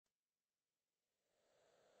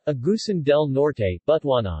Agusan del Norte,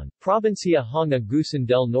 Butuanan, Provincia ng Agusan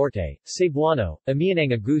del Norte, Cebuano,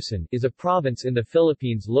 Amianang Agusan, is a province in the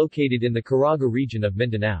Philippines located in the Caraga region of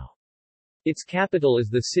Mindanao. Its capital is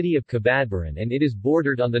the city of Cabadbaran and it is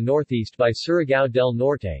bordered on the northeast by Surigao del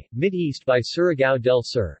Norte, mid-east by Surigao del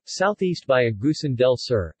Sur, southeast by Agusan del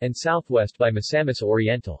Sur, and southwest by Misamis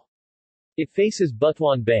Oriental. It faces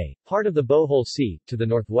Butuan Bay, part of the Bohol Sea, to the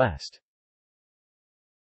northwest.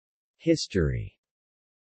 History.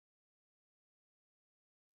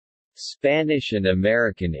 Spanish and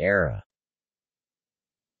American era.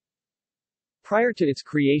 Prior to its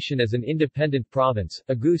creation as an independent province,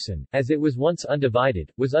 Agusan, as it was once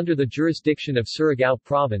undivided, was under the jurisdiction of Surigao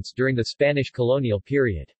Province during the Spanish colonial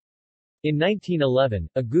period. In 1911,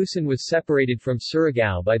 Agusan was separated from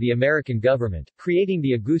Surigao by the American government, creating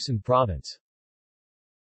the Agusan Province.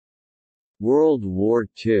 World War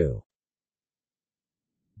II.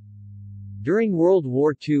 During World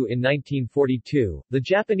War II in 1942, the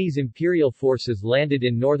Japanese imperial forces landed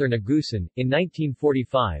in northern Agusan. In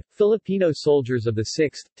 1945, Filipino soldiers of the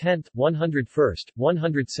 6th, 10th, 101st,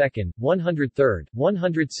 102nd, 103rd,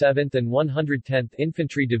 107th and 110th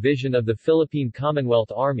Infantry Division of the Philippine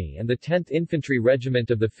Commonwealth Army and the 10th Infantry Regiment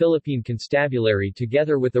of the Philippine Constabulary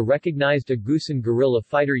together with the recognized Agusan guerrilla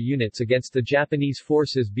fighter units against the Japanese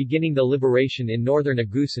forces beginning the liberation in northern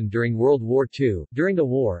Agusan during World War II. During the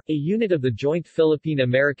war, a unit of the Joint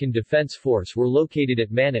Philippine-American Defense Force were located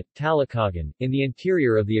at Manat, Talacagan, in the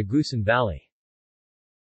interior of the Agusan Valley.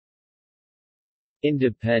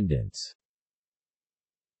 Independence.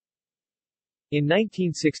 In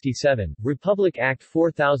 1967, Republic Act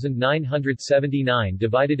 4979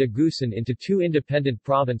 divided Agusan into two independent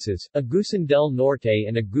provinces, Agusan del Norte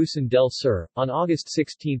and Agusan del Sur. On August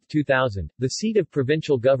 16, 2000, the seat of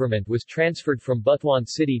provincial government was transferred from Butuan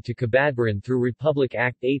City to Cabadbaran through Republic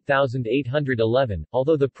Act 8811,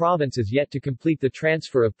 although the province is yet to complete the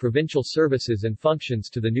transfer of provincial services and functions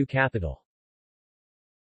to the new capital.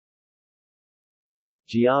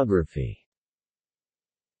 Geography.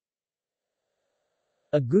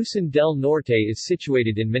 Agusan del Norte is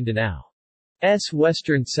situated in Mindanao's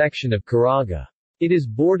western section of Caraga. It is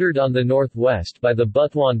bordered on the northwest by the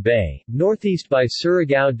Butuan Bay, northeast by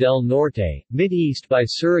Surigao del Norte, mid-east by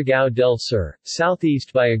Surigao del Sur,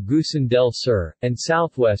 southeast by Agusan del Sur, and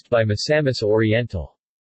southwest by Misamis Oriental.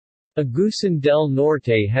 Agusan del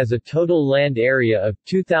Norte has a total land area of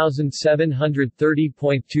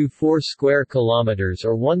 2,730.24 square kilometers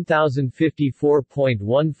or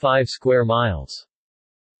 1,054.15 square miles.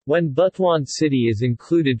 When Butuan City is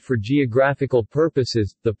included for geographical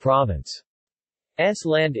purposes, the province's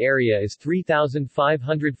land area is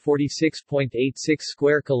 3,546.86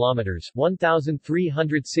 square kilometers,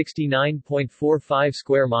 1,369.45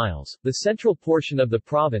 square miles. The central portion of the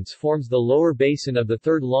province forms the lower basin of the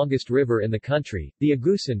third longest river in the country, the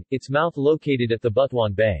Agusan, its mouth located at the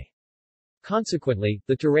Butuan Bay. Consequently,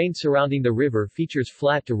 the terrain surrounding the river features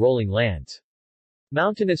flat to rolling lands.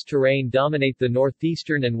 Mountainous terrain dominate the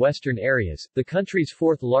northeastern and western areas. The country's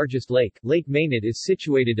fourth largest lake, Lake Mainit, is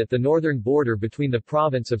situated at the northern border between the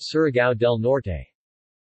province of Surigao del Norte.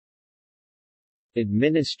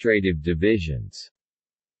 Administrative divisions.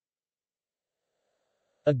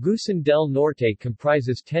 Agusan del Norte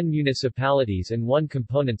comprises 10 municipalities and one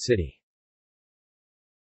component city.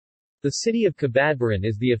 The city of Cabadbaran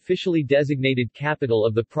is the officially designated capital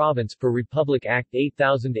of the province per Republic Act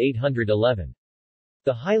 8811.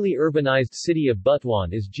 The highly urbanized city of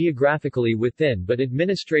Butuan is geographically within but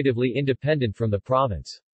administratively independent from the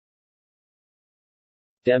province.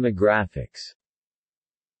 Demographics.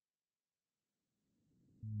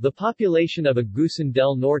 The population of Agusan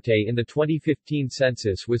del Norte in the 2015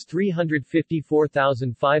 census was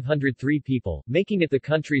 354,503 people, making it the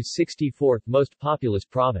country's 64th most populous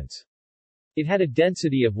province. It had a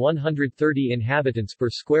density of 130 inhabitants per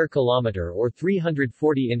square kilometer or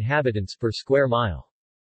 340 inhabitants per square mile.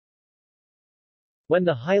 When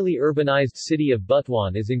the highly urbanized city of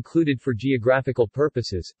Butuan is included for geographical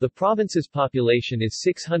purposes, the province's population is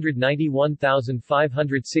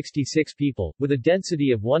 691,566 people, with a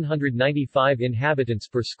density of 195 inhabitants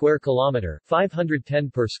per square kilometer,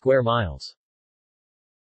 510 per square miles.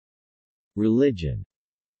 Religion.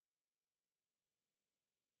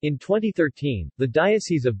 In 2013, the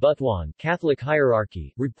Diocese of Butuan Catholic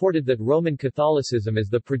hierarchy reported that Roman Catholicism is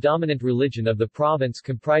the predominant religion of the province,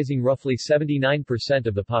 comprising roughly 79%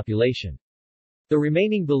 of the population. The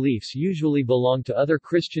remaining beliefs usually belong to other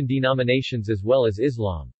Christian denominations as well as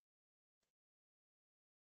Islam.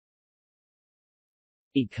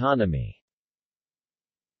 Economy.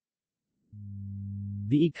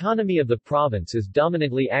 The economy of the province is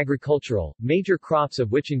dominantly agricultural, major crops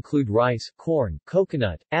of which include rice, corn,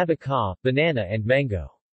 coconut, abaca, banana and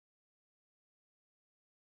mango.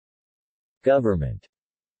 Government.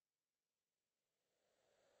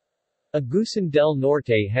 Agusan del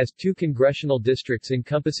Norte has 2 congressional districts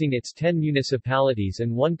encompassing its 10 municipalities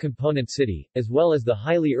and 1 component city, as well as the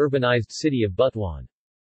highly urbanized city of Butuan.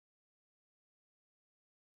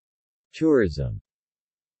 Tourism.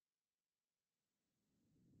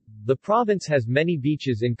 The province has many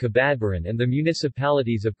beaches in Cabadbaran and the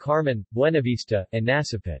municipalities of Carmen, Buenavista, and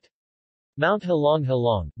Nasipit. Mount Halong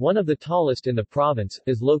Halong, one of the tallest in the province,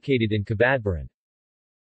 is located in Cabadbaran.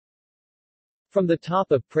 From the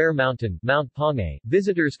top of Prayer Mountain, Mount Pangay,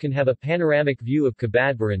 visitors can have a panoramic view of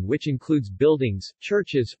Cabadbaran which includes buildings,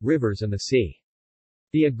 churches, rivers and the sea.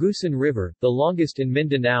 The Agusan River, the longest in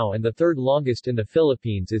Mindanao and the 3rd longest in the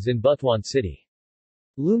Philippines, is in Butuan City.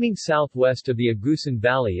 Looming southwest of the Agusan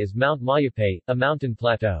Valley is Mount Mayapay, a mountain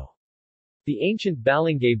plateau. The ancient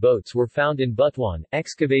Balangay boats were found in Butuan,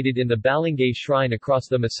 excavated in the Balangay Shrine across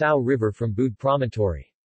the Masao River from Bud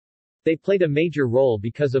Promontory. They played a major role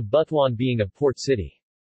because of Butuan being a port city.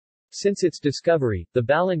 Since its discovery, the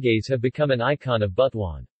Balangays have become an icon of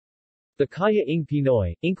Butuan. The Kaya ng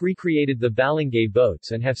Pinoy, Inc. recreated the Balangay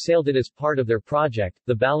boats and have sailed it as part of their project,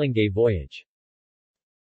 the Balangay Voyage.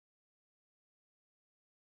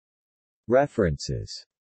 References.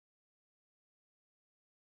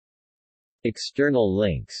 External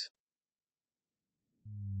links.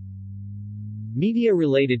 Media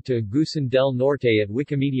related to Agusan del Norte at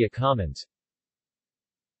Wikimedia Commons.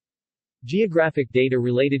 Geographic data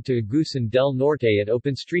related to Agusan del Norte at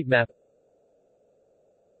OpenStreetMap.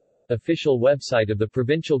 Official website of the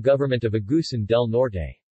Provincial Government of Agusan del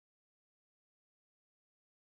Norte.